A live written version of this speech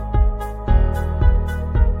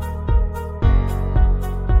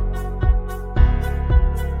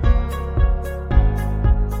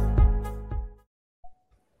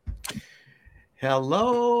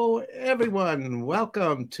Hello, everyone.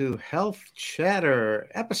 Welcome to Health Chatter,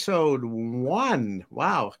 episode 1.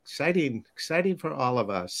 Wow, exciting for all of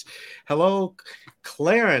us. Hello,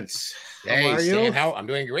 Clarence. How Hey, are Stan, you? I'm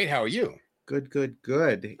doing great. How are you? Good. I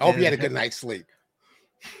hope you had a good night's sleep.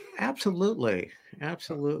 Absolutely. That's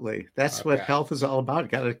what Okay. health is all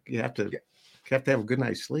about. You have to have a good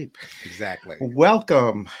night's sleep. Exactly.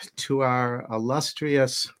 Welcome to our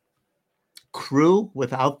illustrious crew.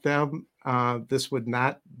 Without them, this would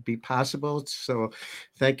not be possible. So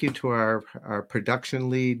thank you to our production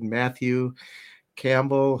lead, Matthew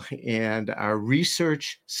Campbell, and our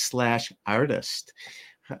research/artist,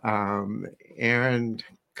 Aaron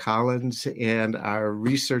Collins, and our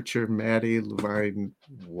researcher, Maddie Levine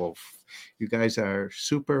Wolf. You guys are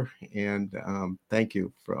super, and thank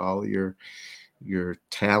you for all your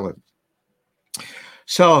talent.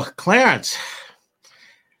 So, Clarence,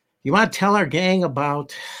 you want to tell our gang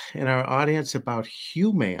about and our audience about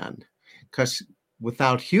Human, because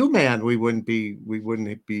without Human, we wouldn't be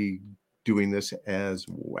doing this as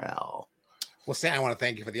well. Well, Stan, I want to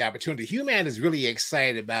thank you for the opportunity. Human is really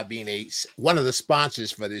excited about being one of the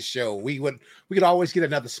sponsors for this show. We could always get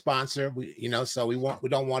another sponsor, so we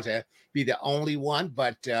don't want to be the only one.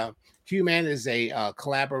 But Human is a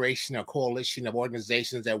collaboration, a coalition of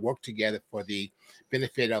organizations that work together for the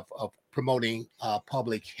benefit of promoting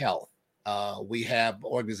public health. We have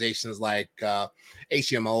organizations like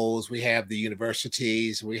HMOs, we have the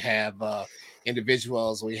universities, we have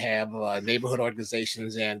individuals, we have neighborhood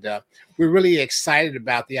organizations, and we're really excited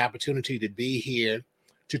about the opportunity to be here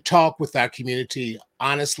to talk with our community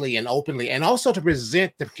honestly and openly, and also to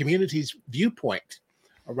present the community's viewpoint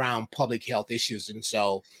around public health issues. And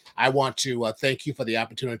so I want to thank you for the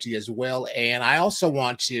opportunity as well. And I also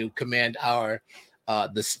want to commend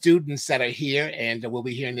the students that are here, and we'll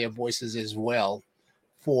be hearing their voices as well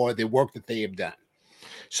for the work that they have done.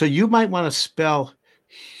 So you might want to spell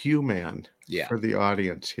Human Yeah. for the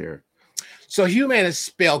audience here. So Human is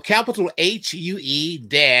spelled capital HUE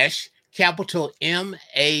dash capital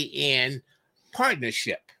MAN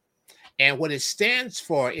partnership. And what it stands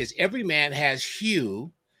for is every man has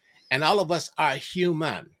hue, and all of us are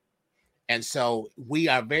human. And so we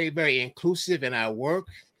are very, very inclusive in our work,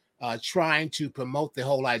 trying to promote the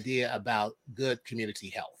whole idea about good community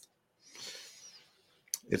health.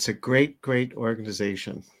 It's a great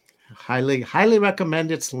organization. Highly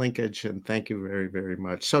recommend its linkage, and thank you very, very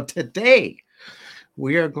much. So today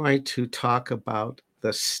we are going to talk about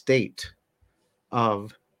the state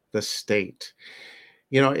of the state.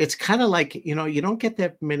 It's kind of like, you don't get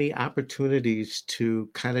that many opportunities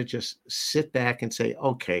to kind of just sit back and say,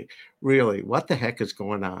 okay, really, what the heck is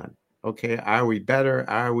going on? Okay, are we better?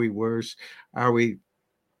 Are we worse? Are we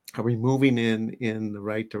moving in the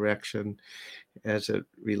right direction as it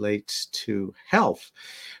relates to health?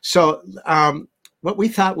 So what we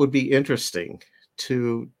thought would be interesting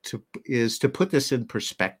is to put this in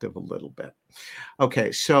perspective a little bit.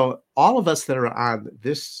 Okay, so all of us that are on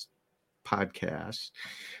this podcast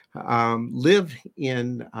live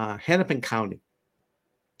in Hennepin County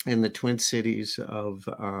in the Twin Cities of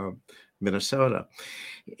Minnesota.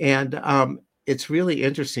 And it's really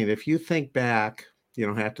interesting. If you think back, you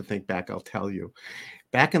don't have to think back, I'll tell you.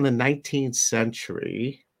 Back in the 19th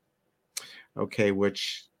century, okay,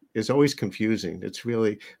 which is always confusing. It's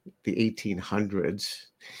really the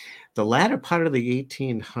 1800s. The latter part of the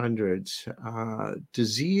 1800s,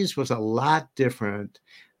 disease was a lot different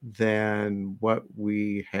than what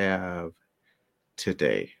we have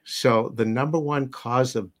today. So the number one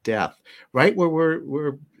cause of death, right where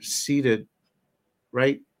we're seated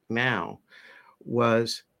right now,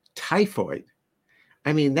 was typhoid.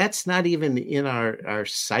 I mean, that's not even in our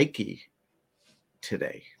psyche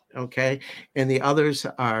today. Okay. And the others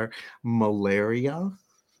are malaria,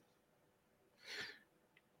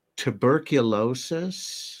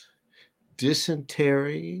 tuberculosis,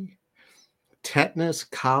 dysentery, tetanus,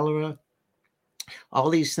 cholera, all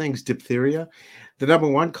these things, diphtheria. The number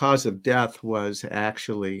one cause of death was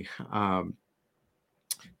actually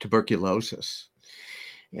tuberculosis.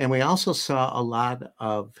 And we also saw a lot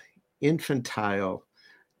of infantile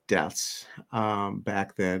deaths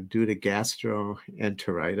back then due to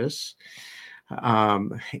gastroenteritis.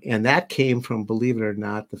 And that came from, believe it or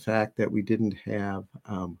not, the fact that we didn't have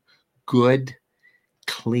good,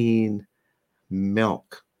 clean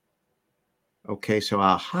milk. Okay,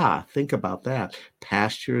 so think about that.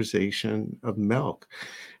 Pasteurization of milk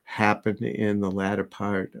happened in the latter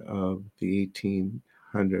part of the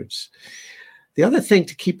 1800s. The other thing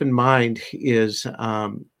to keep in mind is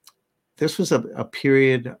this was a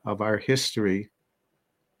period of our history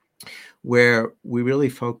where we really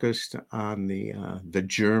focused on the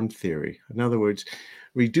germ theory. In other words,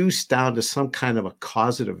 reduce down to some kind of a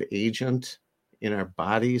causative agent in our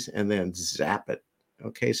bodies and then zap it.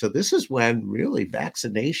 Okay, so this is when really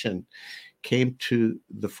vaccination came to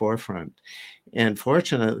the forefront. And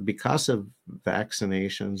fortunately, because of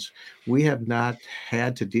vaccinations, we have not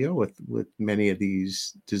had to deal with many of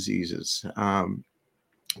these diseases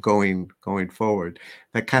going forward.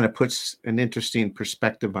 That kind of puts an interesting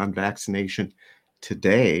perspective on vaccination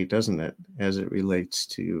today, doesn't it, as it relates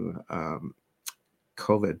to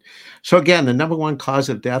COVID. So again, the number one cause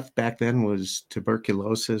of death back then was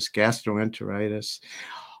tuberculosis, gastroenteritis.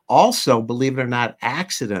 Also, believe it or not,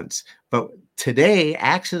 accidents. But today,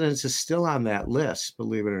 accidents is still on that list,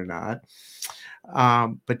 believe it or not.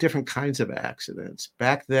 But different kinds of accidents.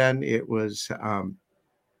 Back then, it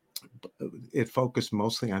focused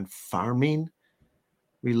mostly on farming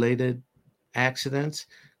related accidents.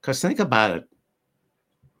 Because think about it,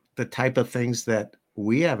 the type of things that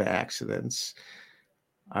we have accidents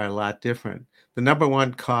are a lot different. The number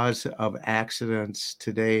one cause of accidents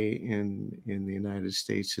today in the United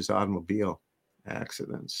States is automobile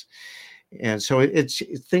accidents. And so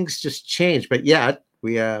things just change, but yet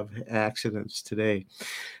we have accidents today.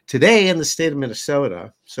 Today in the state of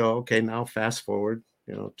Minnesota, so okay, now fast forward,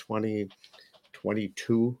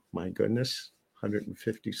 2022, my goodness,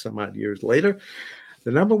 150 some odd years later,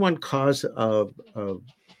 the number one cause of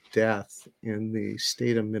death in the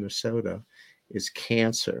state of Minnesota is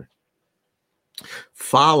cancer,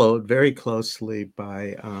 followed very closely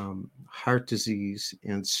by heart disease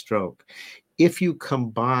and stroke. If you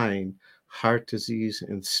combine heart disease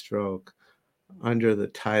and stroke under the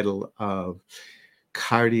title of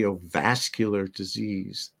cardiovascular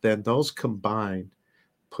disease, then those combined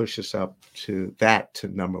push us up to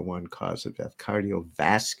number one cause of death.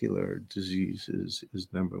 Cardiovascular disease is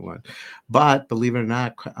number one. But believe it or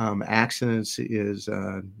not, accidents is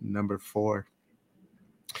number 4.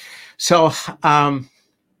 So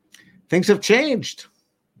things have changed.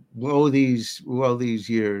 Woe these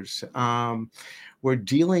years. We're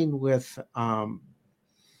dealing with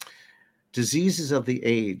diseases of the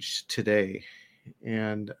age today,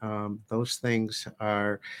 and those things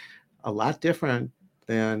are a lot different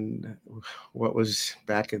than what was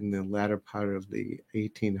back in the latter part of the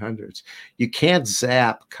 1800s. You can't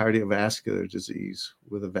zap cardiovascular disease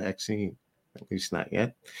with a vaccine, at least not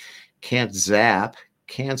yet. Can't zap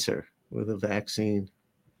cancer with a vaccine,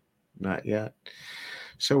 not yet.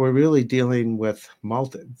 So we're really dealing with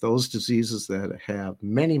those diseases that have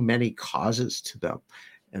many, many causes to them.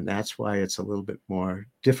 And that's why it's a little bit more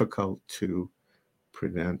difficult to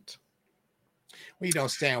prevent. Well,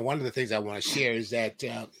 Stan, one of the things I want to share is that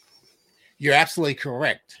you're absolutely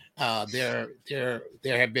correct. There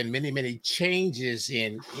have been many, many changes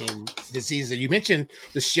in diseases. You mentioned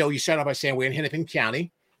the show. You started off by saying we're in Hennepin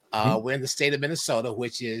County. We're in the state of Minnesota,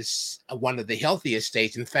 which is one of the healthiest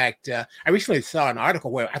states. In fact, I recently saw an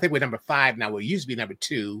article where I think we're number 5 now. We used to be number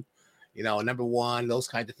 2, number 1, those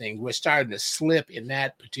kinds of things. We're starting to slip in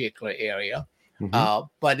that particular area.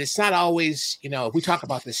 But it's not always, if we talk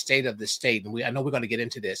about the state of the state, and I know we're going to get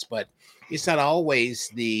into this, but it's not always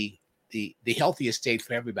the healthiest state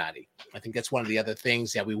for everybody. I think that's one of the other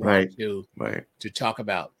things that we want to talk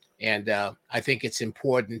about. And I think it's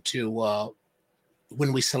important to,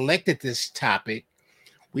 when we selected this topic,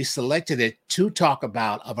 we selected it to talk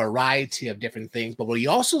about a variety of different things, but we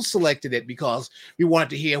also selected it because we wanted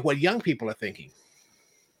to hear what young people are thinking.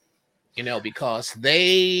 Because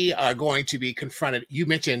they are going to be confronted. You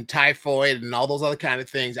mentioned typhoid and all those other kind of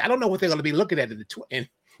things. I don't know what they're going to be looking at in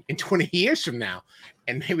 20 years from now.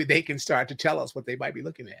 And maybe they can start to tell us what they might be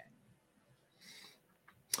looking at.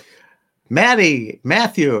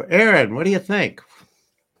 Matthew, Aaron, what do you think?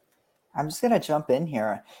 I'm just going to jump in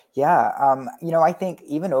here. Yeah. I think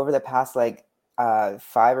even over the past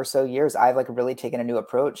 5 or so years, I've really taken a new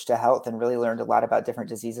approach to health and really learned a lot about different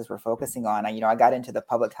diseases we're focusing on. I got into the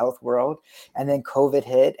public health world, and then COVID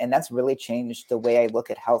hit, and that's really changed the way I look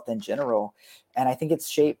at health in general. And I think it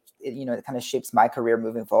kind of shapes my career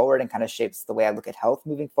moving forward and kind of shapes the way I look at health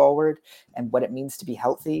moving forward and what it means to be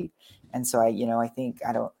healthy. And so I think,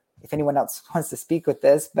 I don't, if anyone else wants to speak with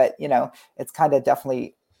this, but it's kind of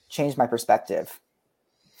definitely changed my perspective.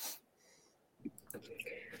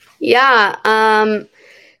 Yeah.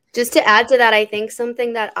 Just to add to that, I think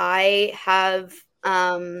something that I have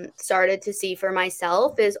started to see for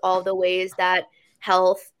myself is all the ways that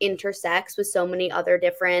health intersects with so many other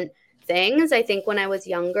different things. I think when I was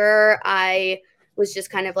younger, I was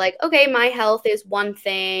just kind of like, okay, my health is one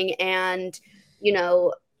thing. And,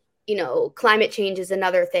 climate change is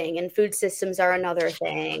another thing, and food systems are another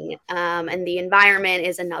thing, and the environment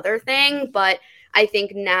is another thing. But I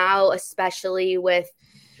think now, especially with,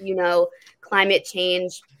 climate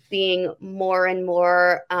change being more and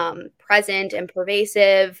more present and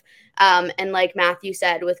pervasive, and like Matthew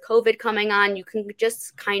said, with COVID coming on, you can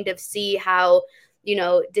just kind of see how,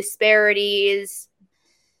 disparities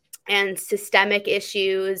and systemic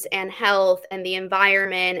issues and health and the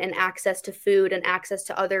environment and access to food and access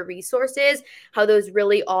to other resources, how those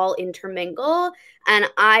really all intermingle. And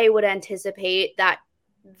I would anticipate that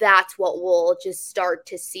that's what we'll just start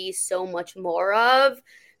to see so much more of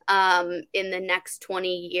in the next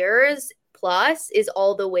 20 years plus, is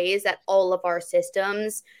all the ways that all of our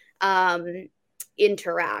systems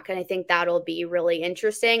interact. And I think that'll be really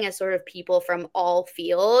interesting as sort of people from all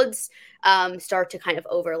fields start to kind of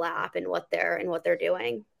overlap in what they're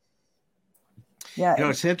doing. Yeah,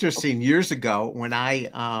 it's interesting. Years ago, when I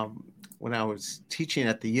was teaching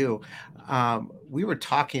at the U, we were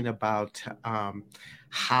talking about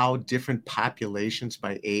how different populations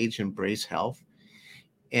by age embrace health,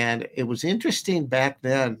 and it was interesting back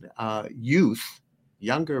then.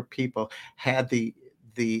 Younger people had the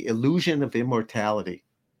illusion of immortality.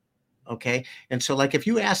 Okay. And so, like, if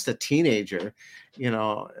you asked a teenager,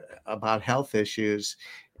 about health issues,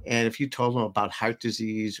 and if you told them about heart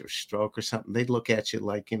disease or stroke or something, they'd look at you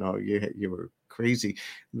like, you were crazy.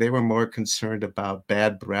 They were more concerned about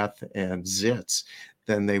bad breath and zits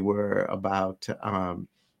than they were about the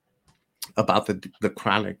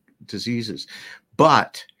chronic diseases.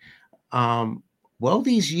 But,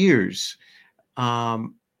 these years,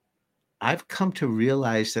 I've come to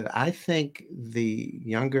realize that I think the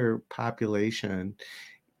younger population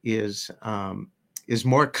is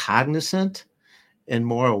more cognizant and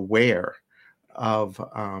more aware of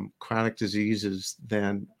chronic diseases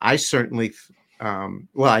than I certainly,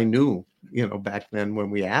 I knew, back then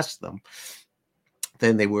when we asked them,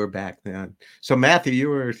 than they were back then. So Matthew, you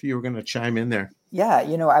were going to chime in there. Yeah,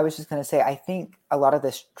 I was just going to say, I think a lot of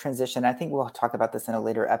this transition, I think we'll talk about this in a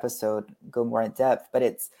later episode, go more in depth, but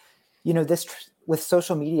it's, with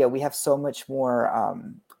social media, we have so much more,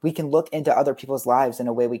 we can look into other people's lives in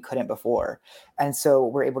a way we couldn't before. And so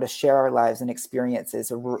we're able to share our lives and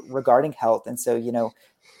experiences regarding health. And so,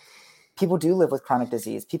 people do live with chronic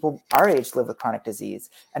disease. People our age live with chronic disease.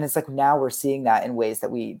 And it's like now we're seeing that in ways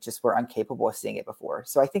that we just were incapable of seeing it before.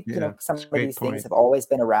 So I think, some of these things have always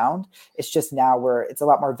been around. It's just now it's a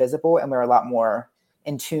lot more visible and we're a lot more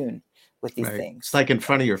in tune with these things. It's like in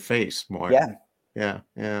front of your face more. Yeah.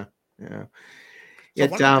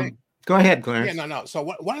 So go ahead, Clarence. Yeah, no. So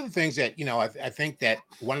one of the things that, I think that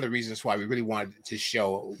one of the reasons why we really wanted to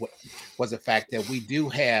show was the fact that we do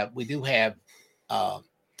have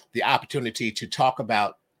the opportunity to talk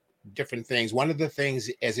about different things. One of the things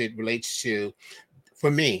as it relates to,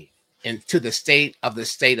 for me, and to the state of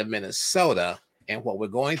Minnesota and what we're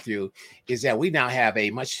going through, is that we now have a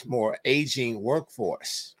much more aging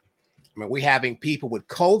workforce. I mean, we're having people with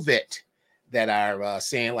COVID that are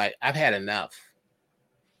saying, like, I've had enough.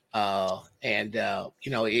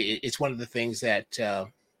 It's one of the things that,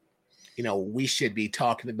 we should be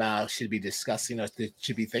talking about, should be discussing, or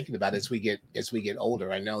should be thinking about as we get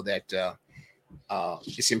older. I know that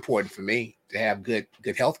it's important for me to have good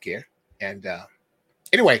health care. And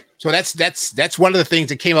anyway, so that's one of the things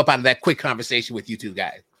that came up out of that quick conversation with you two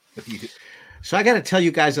guys. So I got to tell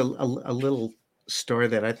you guys a little story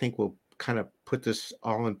that I think will kind of put this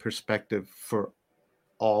all in perspective for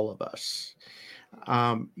all of us.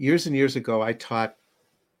 Years and years ago, I taught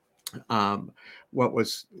what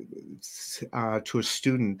was to a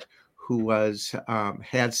student who was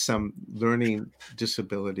had some learning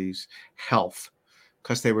disabilities, health,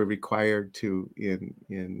 because they were required to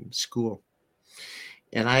in school.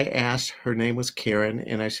 And I asked, her name was Karen,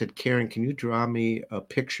 and I said, Karen, can you draw me a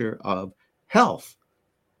picture of health?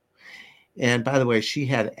 And by the way, she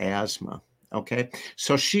had asthma. Okay,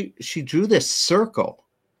 so she drew this circle.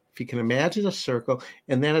 If you can imagine a circle,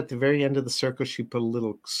 and then at the very end of the circle, she put a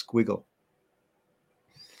little squiggle.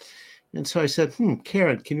 And so I said,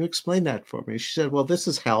 Karen, can you explain that for me? She said, well, this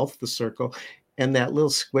is health, the circle, and that little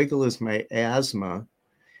squiggle is my asthma.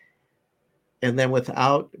 And then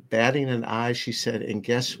without batting an eye, she said, and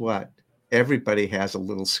guess what? Everybody has a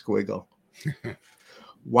little squiggle.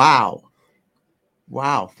 Wow.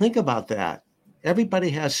 Think about that. Everybody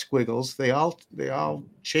has squiggles. They all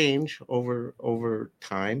change over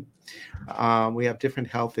time. We have different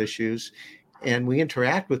health issues, and we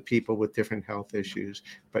interact with people with different health issues,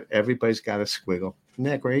 but everybody's got a squiggle. Isn't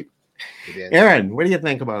that great? It is. Erin, what do you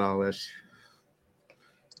think about all this?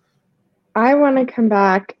 I want to come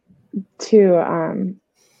back to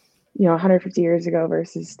 150 years ago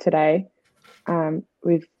versus today.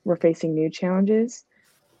 We're facing new challenges.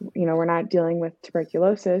 We're not dealing with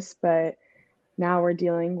tuberculosis, but now we're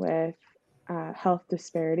dealing with health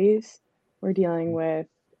disparities. We're dealing with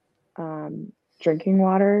drinking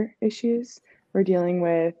water issues. We're dealing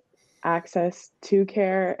with access to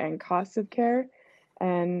care and costs of care.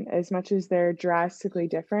 And as much as they're drastically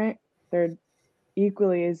different, they're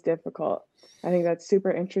equally as difficult. I think that's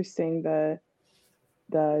super interesting, the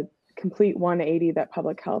complete 180 that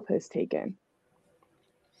public health has taken.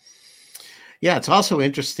 Yeah, it's also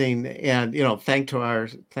interesting, and thanks to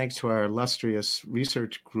our illustrious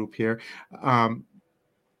research group here,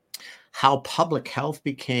 how public health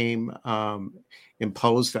became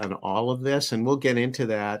imposed on all of this, and we'll get into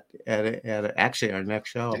that at actually our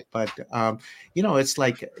next show. But it's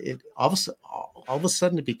like it all of a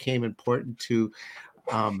sudden it became important to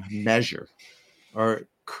measure or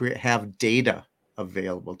have data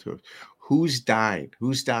available to it. Who's dying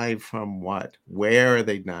from what? Where are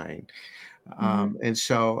they dying? And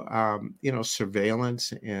so,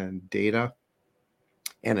 surveillance and data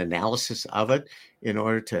and analysis of it in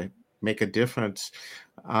order to make a difference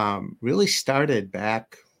really started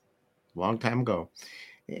back a long time ago.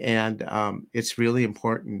 And it's really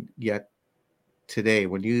important yet today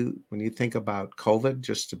when you think about COVID,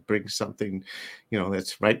 just to bring something,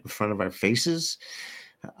 that's right in front of our faces.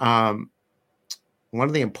 One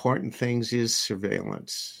of the important things is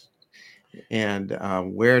surveillance and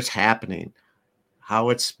where it's happening, how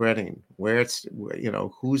it's spreading, where it's,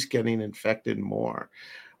 who's getting infected more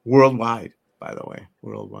worldwide, by the way,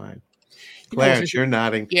 worldwide. Clarence, you're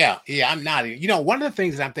nodding. Yeah, I'm nodding. One of the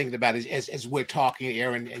things that I'm thinking about is as we're talking,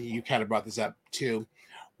 Aaron, and you kind of brought this up too,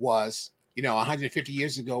 was, 150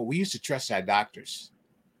 years ago, we used to trust our doctors.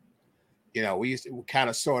 We would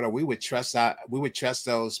trust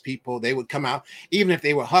those people. They would come out, even if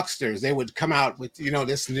they were hucksters, they would come out with,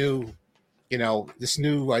 this new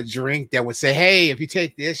drink that would say, hey, if you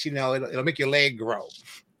take this, it'll make your leg grow,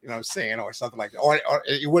 what I'm saying, or something like that, or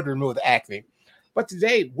it would remove the acne. But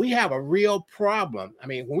today we have a real problem. I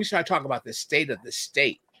mean, when we start talking about the state of the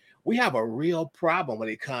state, we have a real problem when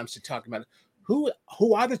it comes to talking about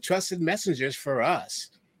who are the trusted messengers for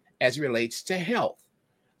us as it relates to health.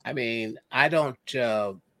 I mean, I don't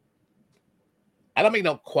make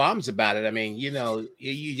no qualms about it. I mean, you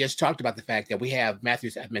just talked about the fact that we have,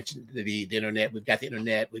 Matthews, I mentioned the internet. We've got the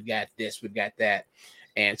internet. We've got this. We've got that.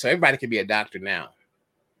 And so everybody can be a doctor now.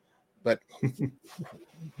 But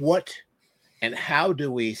what and how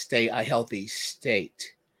do we stay a healthy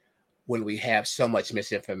state when we have so much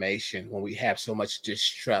misinformation, when we have so much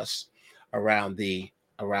distrust around the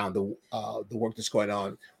work that's going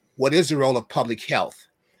on? What is the role of public health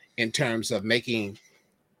in terms of making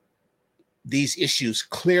these issues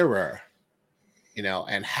clearer,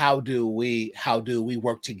 and how do we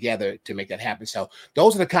work together to make that happen? So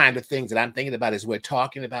those are the kind of things that I'm thinking about as we're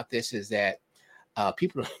talking about this, is that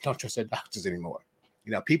people don't trust their doctors anymore.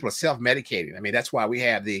 People are self-medicating. I mean, that's why we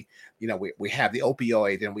have the, we have the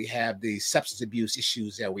opioid, and we have the substance abuse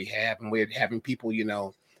issues that we have, and we're having people,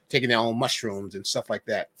 taking their own mushrooms and stuff like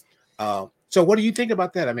that. So what do you think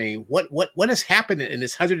about that? I mean, what has happened in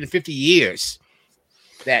this 150 years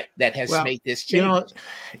that has made this change?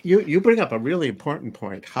 You bring up a really important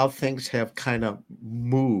point, how things have kind of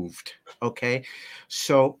moved. Okay.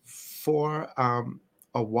 So for a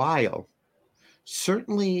while,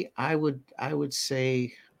 certainly I would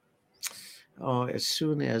say as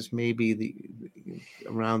soon as maybe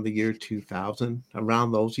around the year 2000,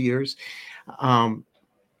 around those years,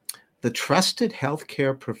 the trusted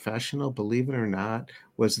healthcare professional, believe it or not,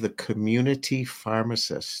 was the community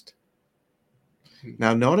pharmacist.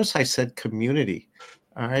 Now, notice I said community.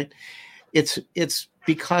 All right. It's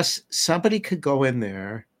because somebody could go in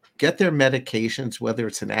there, get their medications, whether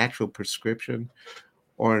it's an actual prescription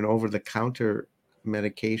or an over-the-counter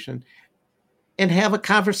medication, and have a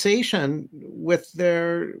conversation with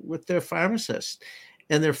their pharmacist.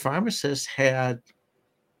 And their pharmacist had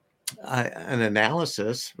an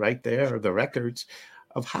analysis right there, the records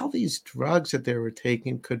of how these drugs that they were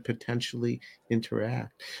taking could potentially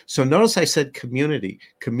interact. So notice I said community.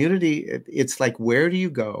 Community, it's like, where do you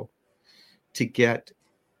go to get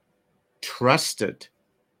trusted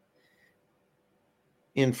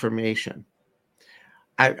information?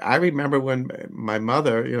 I remember when my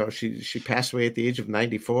mother, she passed away at the age of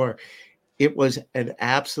 94. It was an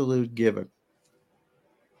absolute given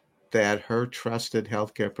that her trusted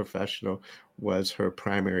healthcare professional was her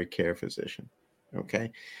primary care physician.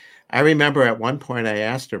 Okay. I remember at one point I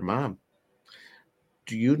asked her, Mom,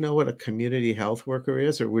 do you know what a community health worker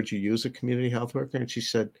is, or would you use a community health worker? And she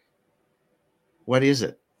said, what is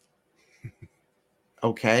it?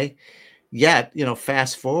 Okay. Yet,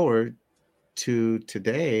 fast forward to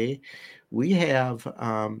today, we have,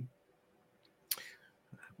 I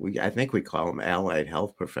think we call them allied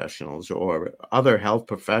health professionals or other health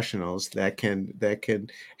professionals that can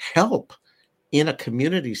help in a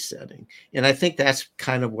community setting. And I think that's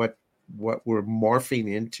kind of what we're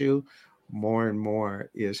morphing into more and more,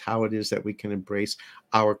 is how it is that we can embrace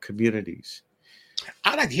our communities.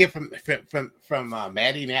 I'd like to hear from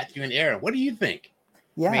Maddie, Matthew, and Aaron. What do you think?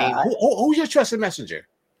 Yeah. I mean, who's your trusted messenger?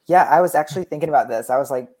 Yeah, I was actually thinking about this. I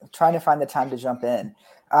was like trying to find the time to jump in.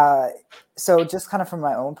 So just kind of from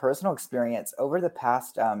my own personal experience over the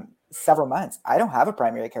past several months, I don't have a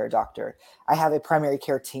primary care doctor. I have a primary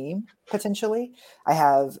care team, potentially. I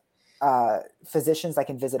have physicians I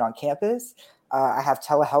can visit on campus. I have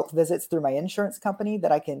telehealth visits through my insurance company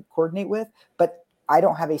that I can coordinate with, but I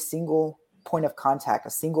don't have a single point of contact, a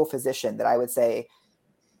single physician that I would say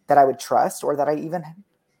that I would trust or that I even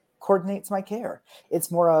coordinates my care.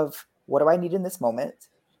 It's more of, what do I need in this moment?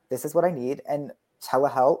 This is what I need. And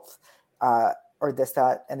telehealth, or this,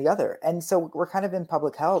 that, and the other. And so we're kind of in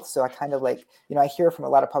public health. So I kind of like, I hear from a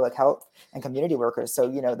lot of public health and community workers. So,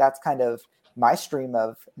 that's kind of my stream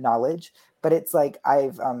of knowledge. But it's like,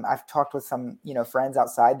 I've talked with some, friends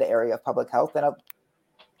outside the area of public health, and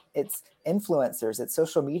it's influencers, it's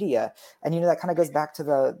social media. And, that kind of goes back to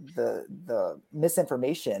the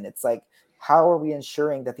misinformation. It's like, how are we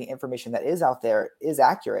ensuring that the information that is out there is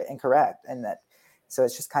accurate and correct? And so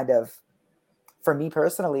it's just kind of, for me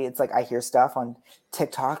personally, it's like I hear stuff on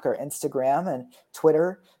TikTok or Instagram and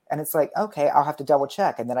Twitter, and it's like, okay, I'll have to double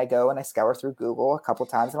check. And then I go and I scour through Google a couple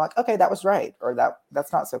of times, and I'm like, okay, that was right, or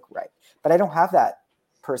that's not so right. But I don't have that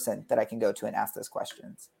person that I can go to and ask those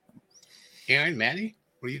questions. Aaron, Maddie,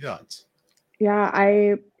 what are your thoughts? Yeah,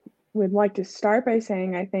 I would like to start by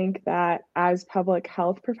saying I think that as public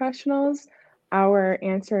health professionals, our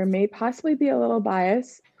answer may possibly be a little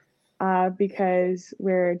biased because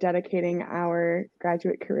we're dedicating our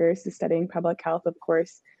graduate careers to studying public health. Of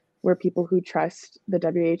course, we're people who trust the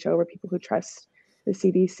WHO, we're people who trust the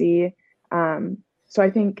CDC. So I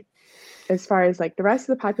think as far as like the rest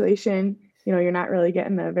of the population, you're not really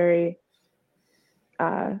getting a very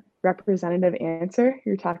representative answer.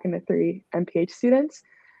 You're talking to 3 MPH students.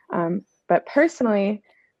 But personally,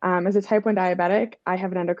 as a type 1 diabetic, I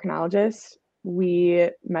have an endocrinologist. We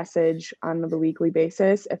message on the weekly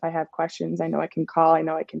basis. If I have questions, I know I can call, I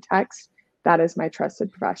know I can text. That is my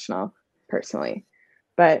trusted professional personally.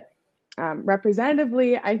 But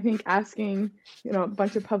representatively, I think asking, a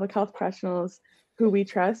bunch of public health professionals who we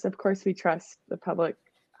trust, of course, we trust the public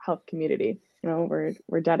health community.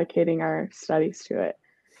 We're dedicating our studies to it.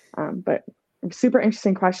 But super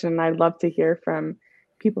interesting question. And I'd love to hear from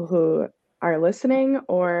people who are listening,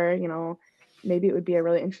 or, maybe it would be a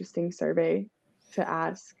really interesting survey to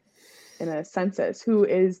ask in a census, who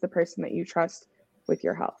is the person that you trust with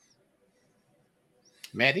your health?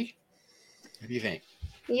 Maddie, what do you think?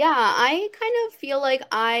 Yeah, I kind of feel like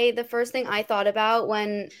the first thing I thought about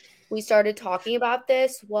when we started talking about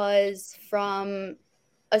this was from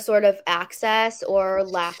a sort of access or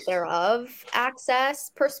lack thereof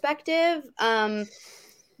access perspective. I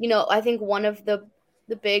think one of the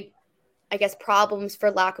big, I guess, problems, for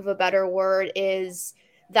lack of a better word, is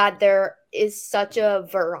that there is such a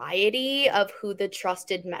variety of who the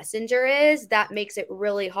trusted messenger is that makes it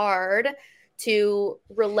really hard to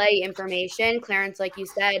relay information. Clarence, like you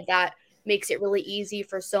said, that makes it really easy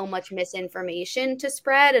for so much misinformation to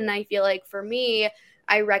spread. And I feel like for me,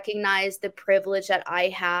 I recognize the privilege that I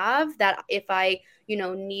have, that if I,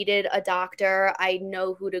 needed a doctor, I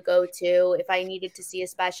know who to go to. If I needed to see a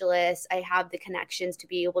specialist, I have the connections to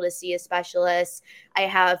be able to see a specialist. I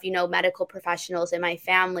have, medical professionals in my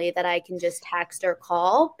family that I can just text or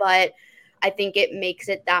call. But I think it makes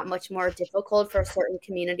it that much more difficult for certain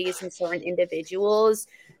communities and certain individuals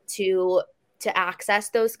to access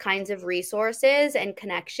those kinds of resources and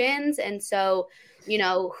connections. And so,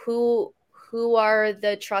 who are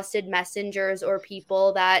the trusted messengers or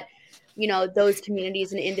people that, those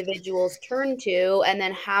communities and individuals turn to? And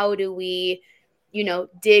then how do we,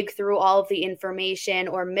 dig through all of the information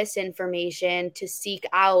or misinformation to seek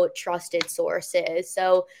out trusted sources?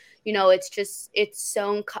 So, it's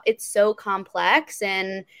so complex.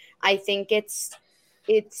 And I think it's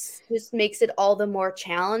just makes it all the more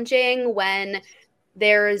challenging when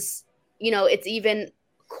there's, it's even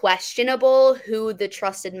questionable who the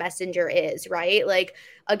trusted messenger is, right? Like,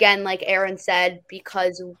 again, like Aaron said,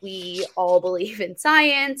 because we all believe in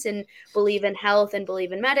science and believe in health and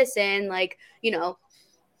believe in medicine, like,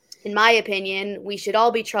 in my opinion, we should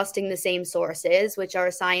all be trusting the same sources, which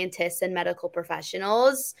are scientists and medical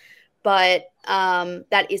professionals. but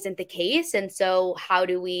that isn't the case. And so how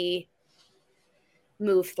do we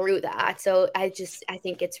move through that? So I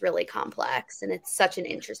think it's really complex, and it's such an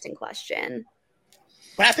interesting question.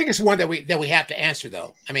 But I think it's one that we have to answer,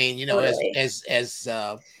 though. I mean, you know, Totally. as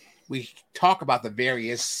we talk about the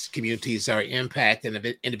various communities that are impacted,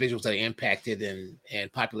 and individuals that are impacted,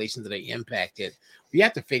 and populations that are impacted, we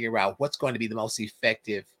have to figure out what's going to be the most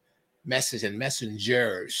effective message and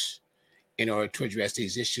messengers in order to address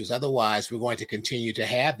these issues. Otherwise, we're going to continue to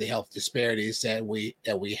have the health disparities that we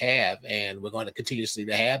have, and we're going to continuously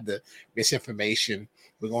to have the misinformation.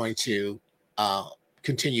 We're going to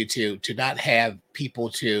continue to not have people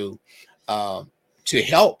to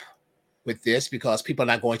help with this, because people are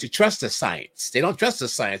not going to trust the science. They don't trust the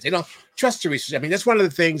science. They don't trust the research. I mean, that's one of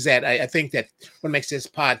the things that I think that what makes this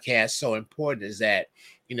podcast so important is that,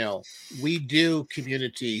 you know, we do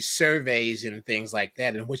community surveys and things like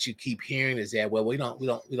that, and what you keep hearing is that, well, we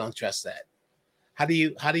don't trust that. How do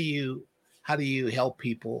you help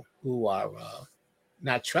people who are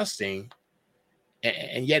not trusting,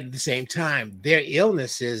 and yet at the same time their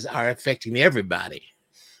illnesses are affecting everybody?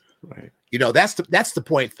 Right. You know, that's the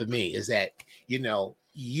point for me, is that, you know,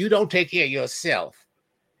 you don't take care of yourself,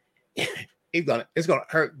 it's gonna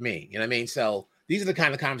hurt me. You know what I mean? So these are the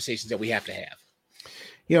kind of conversations that we have to have.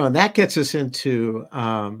 You know, and that gets us into,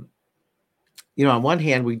 you know, on one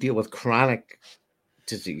hand, we deal with chronic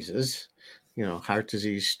diseases, you know, heart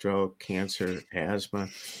disease, stroke, cancer, asthma,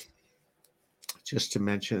 just to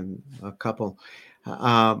mention a couple.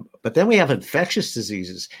 But then we have infectious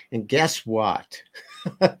diseases. And guess what?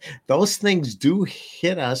 Those things do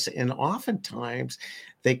hit us. And oftentimes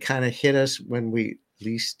they kind of hit us when we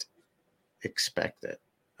least expect it.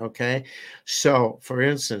 Okay. So, for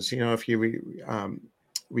instance, you know, if you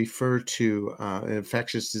refer to an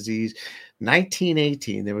infectious disease,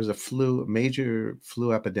 1918, there was a major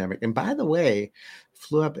flu epidemic. And by the way,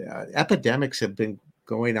 epidemics have been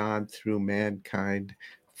going on through mankind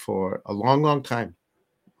for a long time.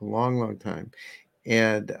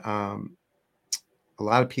 And a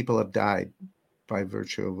lot of people have died by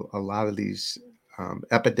virtue of a lot of these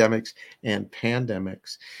epidemics and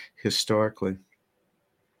pandemics historically.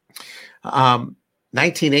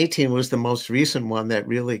 1918 was the most recent one that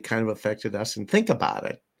really kind of affected us. And think about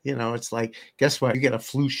it. You know, it's like, guess what? You get a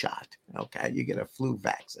flu shot. Okay. You get a flu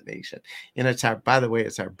vaccination. And by the way,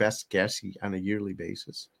 it's our best guess on a yearly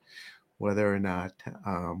basis whether or not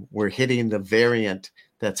we're hitting the variant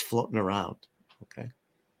that's floating around. Okay.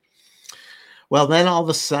 Well, then all of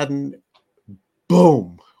a sudden,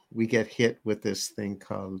 boom, we get hit with this thing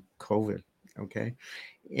called COVID. Okay.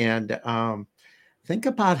 And think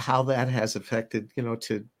about how that has affected, you know,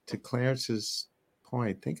 to Clarence's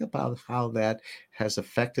point, think about how that has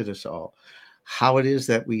affected us all, how it is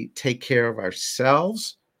that we take care of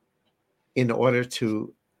ourselves in order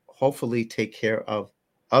to hopefully take care of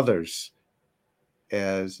others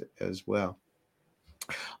as well.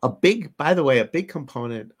 By the way, a big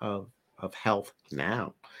component of health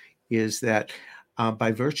now is that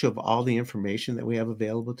by virtue of all the information that we have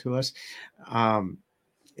available to us,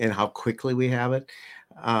 and how quickly we have it,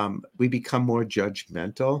 we become more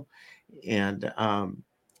judgmental, and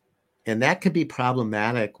that could be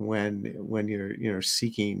problematic when you're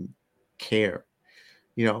seeking care.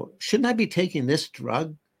 You know, shouldn't I be taking this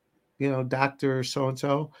drug, you know, doctor so and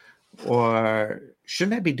so, or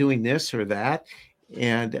shouldn't I be doing this or that?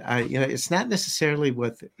 And you know, it's not necessarily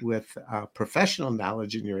with professional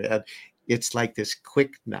knowledge in your head. It's like this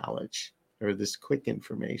quick knowledge or this quick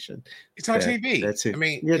information. It's on TV. That's it. I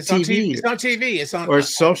mean, yeah, it's TV. on TV. It's on TV. It's on or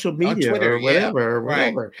social media on Twitter, or whatever, or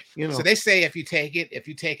right. whatever. You know. So they say if you take it,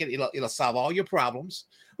 it'll solve all your problems.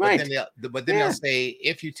 Right. But then they'll say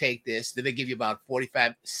if you take this, then they give you about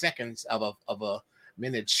 45 seconds of a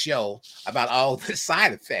minute show about all the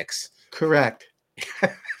side effects. Correct.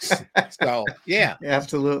 So yeah,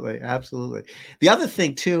 absolutely. The other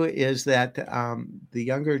thing too is that the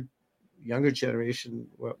younger generation,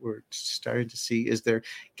 what we're starting to see is they're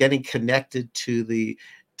getting connected to the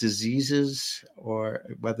diseases, or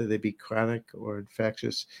whether they be chronic or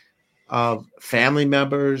infectious, of family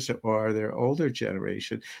members or their older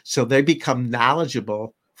generation. So they become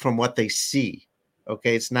knowledgeable from what they see.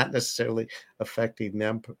 Okay, it's not necessarily affecting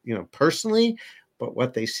them, you know, personally, but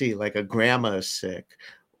what they see, like a grandma is sick,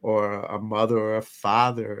 or a mother or a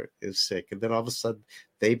father is sick, and then all of a sudden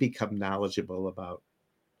they become knowledgeable about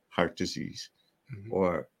heart disease,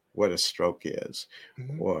 or what a stroke is,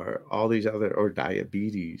 or all these other, or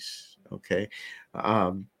diabetes. Okay.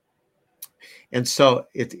 And so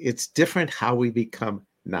it's different how we become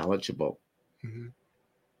knowledgeable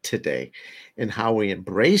today, and how we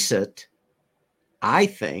embrace it I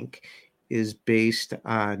think, is based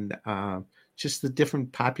on just the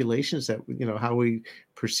different populations that, how we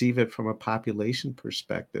perceive it from a population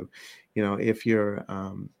perspective. If you're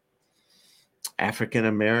African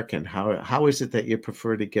American, how is it that you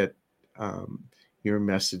prefer to get your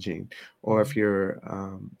messaging? Or if you're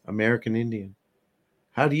American Indian,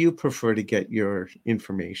 how do you prefer to get your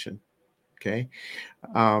information? Okay.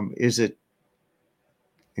 Is it,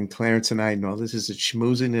 and Clarence and I know this, is it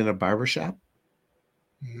schmoozing in a barbershop?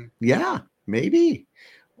 Mm-hmm. Yeah, maybe.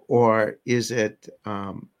 Or is it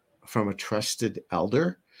from a trusted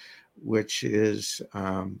elder, which is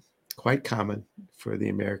quite common for the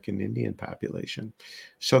American Indian population?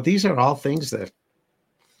 So these are all things that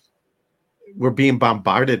we're being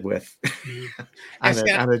bombarded with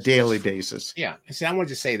on a daily basis. Yeah. And see, I wanted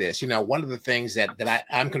to say this, one of the things that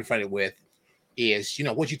I'm confronted with is,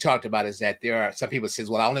 what you talked about is that there are some people that says,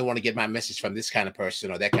 well, I only want to get my message from this kind of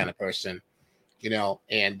person or that kind of person,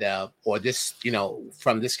 and or this,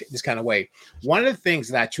 from this kind of way. One of the things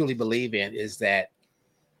that I truly believe in is that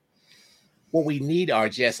what we need are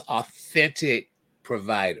just authentic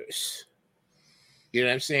providers. You know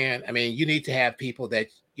what I'm saying? I mean, you need to have people that,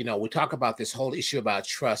 we talk about this whole issue about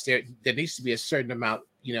trust. There needs to be a certain amount,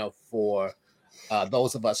 for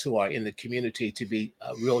those of us who are in the community to be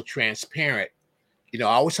real transparent. I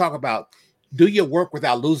always talk about do your work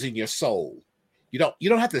without losing your soul. You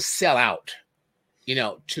don't have to sell out,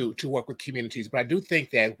 to work with communities. But I do think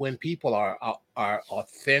that when people are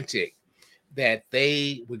authentic, that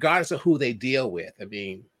they, regardless of who they deal with, I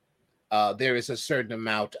mean, there is a certain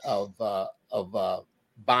amount of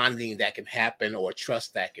bonding that can happen or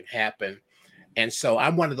trust that can happen. And so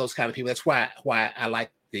I'm one of those kind of people. That's why I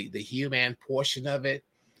like the human portion of it,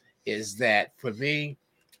 is that for me,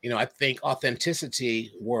 I think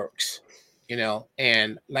authenticity works,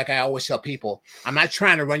 and like I always tell people, I'm not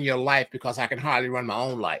trying to run your life because I can hardly run my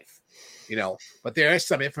own life, but there is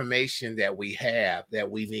some information that we have that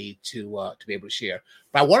we need to be able to share.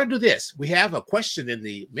 But I want to do this. We have a question in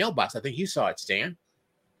the mailbox. I think you saw it, Stan.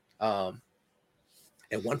 At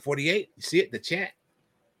 148, you see it, the chat.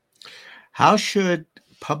 How should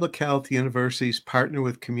public health universities partner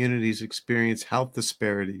with communities experience health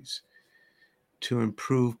disparities to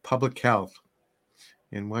improve public health,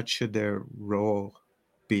 and what should their role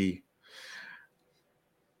be?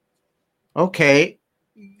 Okay.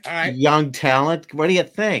 All right. Young talent, what do you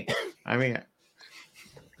think? I mean,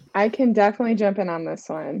 I can definitely jump in on this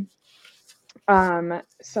one.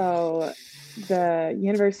 So the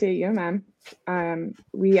University at UMM,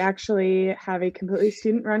 we actually have a completely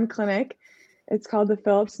student-run clinic. It's called the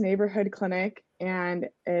Phillips Neighborhood Clinic, and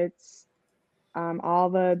it's all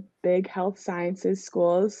the big health sciences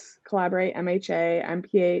schools collaborate: MHA,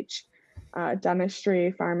 MPH,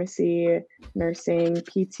 dentistry, pharmacy, nursing,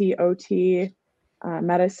 PT, OT,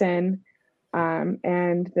 medicine.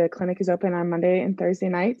 And the clinic is open on Monday and Thursday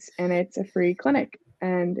nights, and it's a free clinic,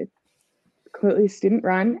 and it's completely student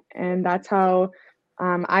run. And that's how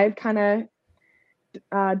I've kind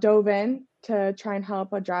of dove in to try and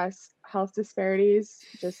help address health disparities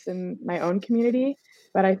just in my own community.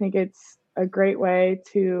 But I think it's a great way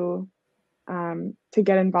to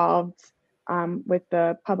get involved with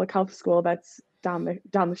the public health school that's down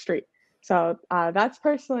the street. So that's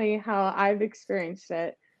personally how I've experienced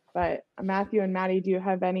it. But Matthew and Maddie, do you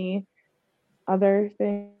have any other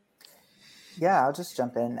things? Yeah, I'll just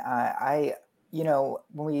jump in. When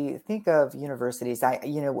we think of universities,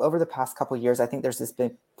 over the past couple of years, I think there's this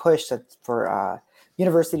big push for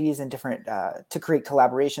universities and different to create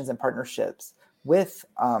collaborations and partnerships with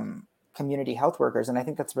community health workers. And I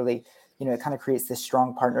think that's really, it kind of creates this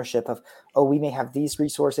strong partnership of, we may have these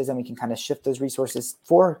resources and we can kind of shift those resources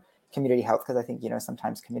for community health. Because I think,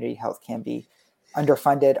 sometimes community health can be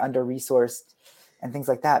underfunded, under-resourced, and things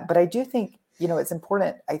like that. But I do think, it's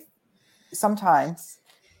important. Sometimes,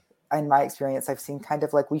 in my experience, I've seen kind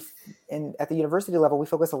of like at the university level, we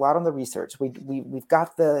focus a lot on the research. We've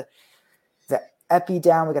got the epi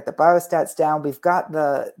down, we got the biostats down, we've got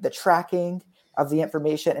the tracking of the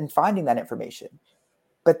information and finding that information.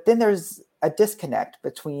 But then there's a disconnect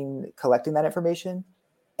between collecting that information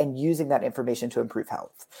and using that information to improve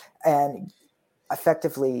health, and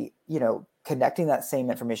effectively, connecting that same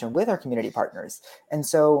information with our community partners. And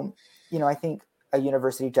so, I think a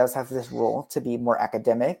university does have this role to be more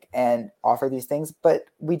academic and offer these things, but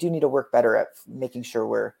we do need to work better at making sure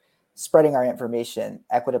we're spreading our information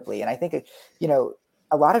equitably. And I think,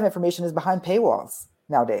 a lot of information is behind paywalls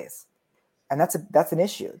nowadays. And that's an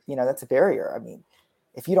issue, that's a barrier. I mean,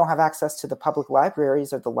 if you don't have access to the public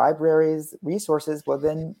libraries or the libraries' resources, well,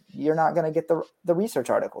 then you're not going to get the research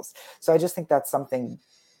articles. So I just think that's something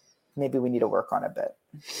maybe we need to work on a bit.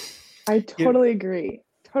 I totally agree.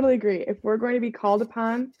 Totally agree. If we're going to be called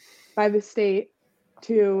upon by the state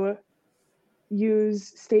to use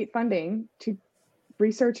state funding to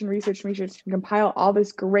research to compile all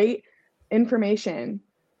this great information,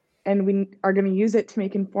 and we are going to use it to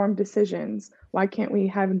make informed decisions, why can't we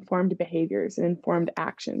have informed behaviors and informed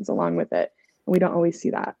actions along with it? And we don't always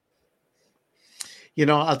see that.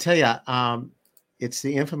 I'll tell you, it's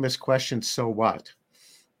the infamous question, so what?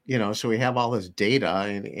 So we have all this data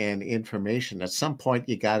and information. At some point,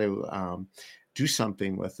 you got to do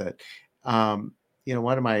something with it. One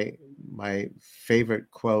of my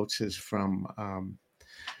favorite quotes is from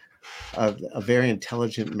a very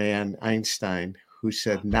intelligent man, Einstein, who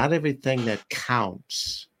said, "Not everything that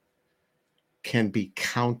counts can be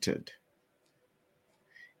counted,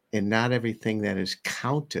 and not everything that is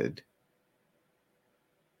counted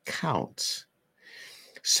counts."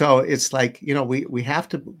 So it's like, we have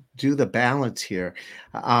to do the balance here.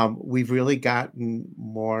 We've really gotten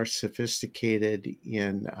more sophisticated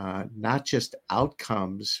in not just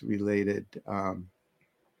outcomes related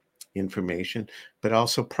information, but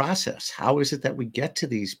also process. How is it that we get to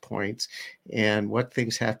these points, and what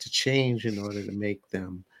things have to change in order to make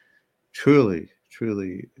them truly,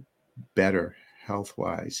 truly better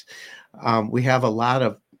health-wise? We have a lot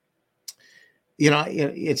of,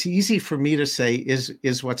 it's easy for me to say,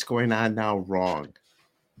 is what's going on now wrong?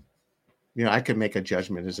 I can make a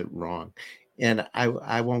judgment, is it wrong? And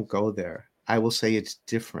I won't go there. I will say it's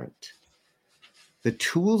different. The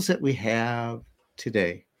tools that we have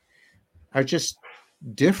today are just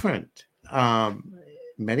different.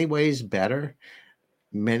 Many ways better,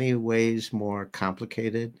 many ways more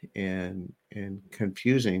complicated and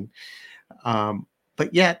confusing.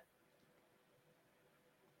 But yet,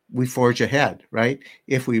 we forge ahead, right?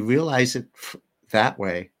 If we realize it that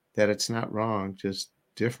way, that it's not wrong, just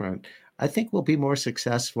different, I think we'll be more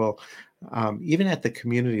successful, even at the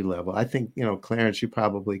community level. I think, Clarence, you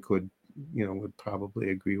probably would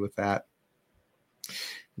probably agree with that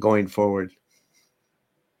going forward.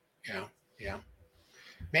 Yeah.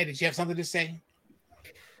 May, did you have something to say?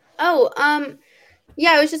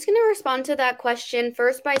 Yeah, I was just going to respond to that question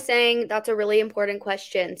first by saying that's a really important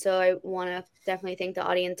question. So I want to definitely thank the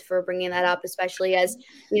audience for bringing that up, especially as,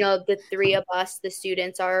 the three of us, the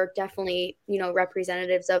students, are definitely,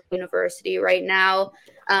 representatives of the university right now,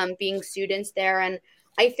 being students there. And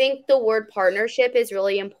I think the word partnership is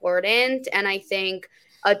really important. And I think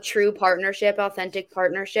a true partnership, authentic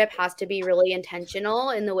partnership, has to be really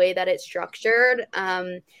intentional in the way that it's structured.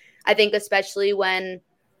 I think especially when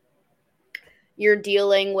you're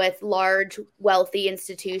dealing with large, wealthy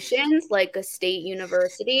institutions like a state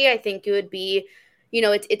university, I think it would be,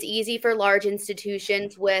 it's easy for large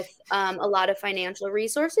institutions with a lot of financial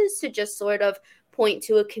resources to just sort of point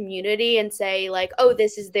to a community and say, like, oh,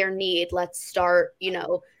 this is their need. Let's start,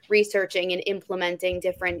 researching and implementing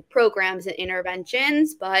different programs and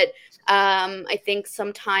interventions. But I think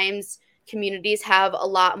sometimes communities have a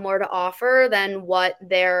lot more to offer than what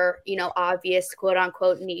their, obvious quote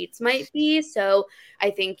unquote needs might be. So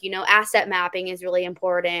I think, asset mapping is really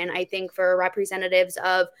important. I think for representatives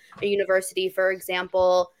of a university, for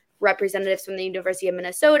example, representatives from the University of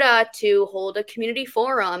Minnesota, to hold a community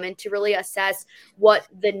forum and to really assess what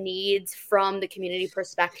the needs from the community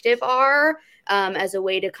perspective are, as a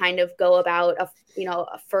way to kind of go about a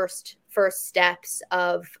first steps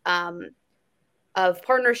of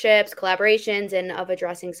partnerships, collaborations, and of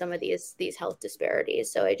addressing some of these health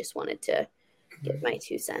disparities. So I just wanted to give my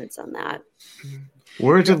 2 cents on that.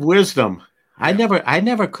 Words of wisdom. I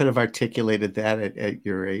never could have articulated that at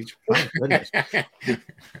your age. My goodness.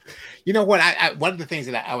 You know what? I one of the things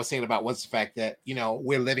that I was saying about was the fact that,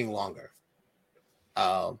 we're living longer.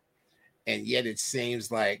 And yet it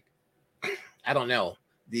seems like, I don't know,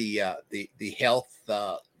 the health,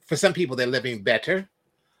 for some people, they're living better.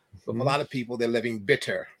 But for a lot of people, they're living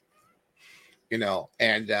bitter,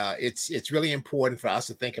 and it's really important for us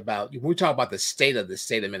to think about, when we talk about the state of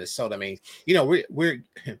Minnesota. I mean,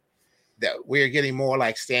 we're getting more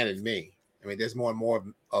like Stan and me. I mean, there's more and more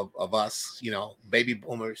of us, baby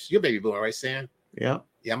boomers. You're a baby boomer, right, Stan? Yeah.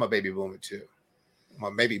 Yeah, I'm a baby boomer too.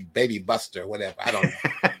 Or maybe baby buster, whatever. I don't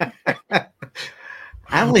know.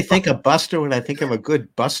 I only think of Buster when I think of a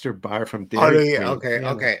good Buster bar from Dairy Queen.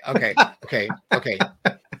 Okay.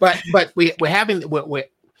 But we're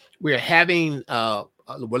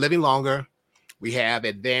living longer. We have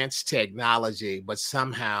advanced technology, but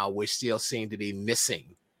somehow we still seem to be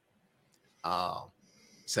missing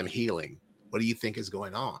some healing. What do you think is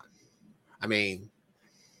going on? I mean,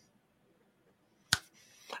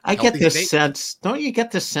 I get this sense. Don't you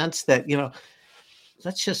get the sense that,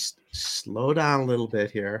 let's just slow down a little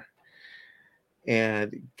bit here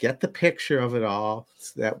and get the picture of it all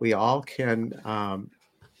so that we all can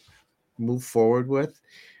move forward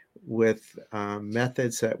with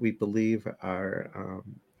methods that we believe are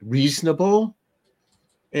reasonable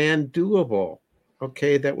and doable.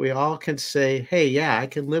 Okay, that we all can say, hey, yeah, I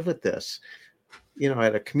can live with this,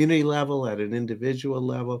 at a community level, at an individual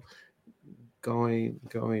level, going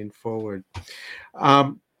forward.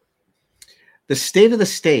 The state of the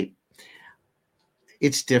state,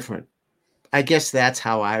 it's different. I guess that's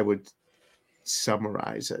how I would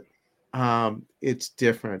summarize it. It's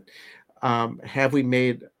different. Have we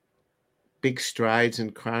made big strides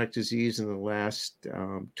in chronic disease in the last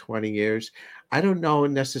 20 years? I don't know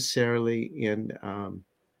necessarily in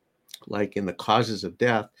in the causes of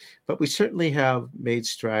death, but we certainly have made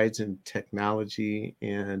strides in technology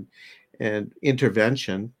and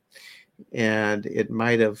intervention, and it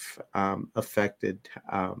might have affected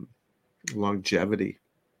longevity,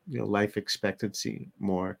 life expectancy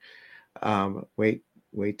more. Wait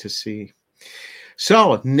to see.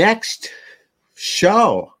 So next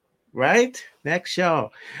show, right? Next show.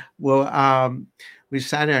 Well, we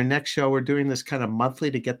decided our next show, we're doing this kind of monthly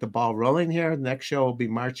to get the ball rolling here. The next show will be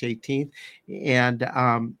March 18th. And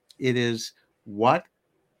it is, what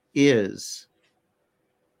is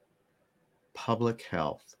public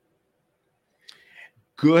health?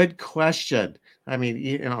 Good question. I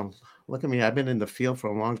mean, look at me. I've been in the field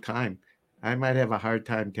for a long time. I might have a hard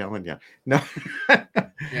time telling you. No.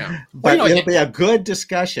 Yeah. But it'll be a good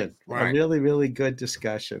discussion. Right. A really, really good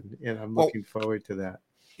discussion. And I'm looking forward to that.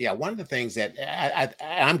 Yeah, one of the things that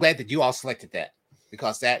I'm glad that you all selected that,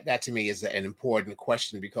 because that to me is an important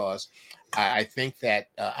question, because I think that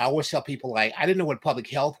I always tell people, I didn't know what public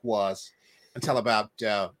health was until about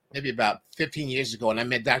maybe about 15 years ago. And I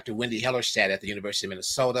met Dr. Wendy Hellerstedt at the University of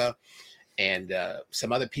Minnesota and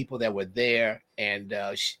some other people that were there. And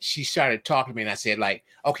she started talking to me, and I said,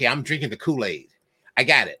 okay, I'm drinking the Kool-Aid. I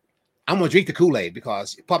got it. I'm going to drink the Kool-Aid,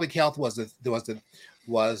 because public health was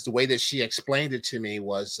the way that she explained it to me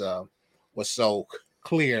was so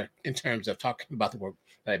clear in terms of talking about the work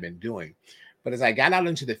that I've been doing. But as I got out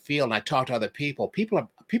into the field and I talked to other people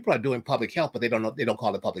are doing public health, but they don't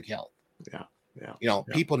call it public health. Yeah.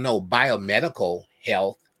 People know biomedical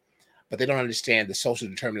health, but they don't understand the social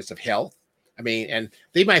determinants of health. I mean, and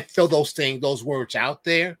they might throw those words out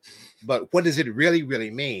there, but what does it really,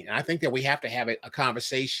 really mean? And I think that we have to have a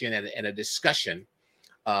conversation and a discussion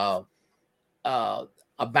about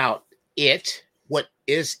it. What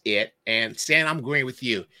is it? And Stan, I'm agreeing with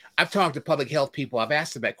you. I've talked to public health people. I've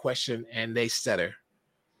asked them that question, and they stutter.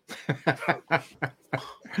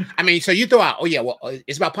 I mean, so you throw out,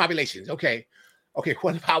 it's about populations. Okay,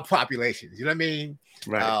 what about populations? You know what I mean?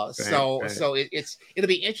 Right. So it'll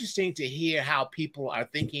be interesting to hear how people are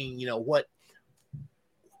thinking.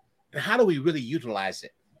 How do we really utilize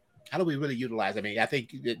it? How do we really utilize it? I mean, I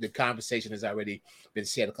think the conversation has already been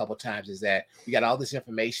said a couple of times, is that we got all this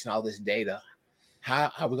information, all this data.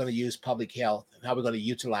 How are we going to use public health, and how are we going to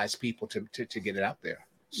utilize people to get it out there?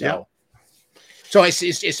 So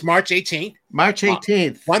it's March 18th. March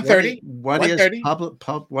 18th. 1:30.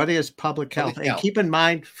 What is public health? And keep in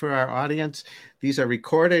mind, for our audience, these are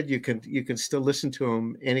recorded. You can still listen to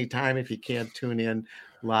them anytime if you can't tune in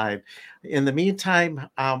live. In the meantime,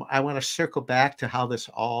 I want to circle back to how this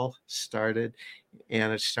all started,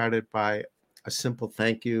 and it started by a simple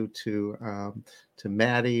thank you to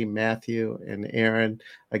Maddie, Matthew, and Aaron.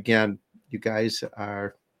 Again, you guys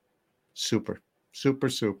are super. Super,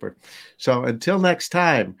 super. So until next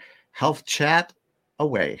time, health chat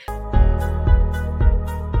away.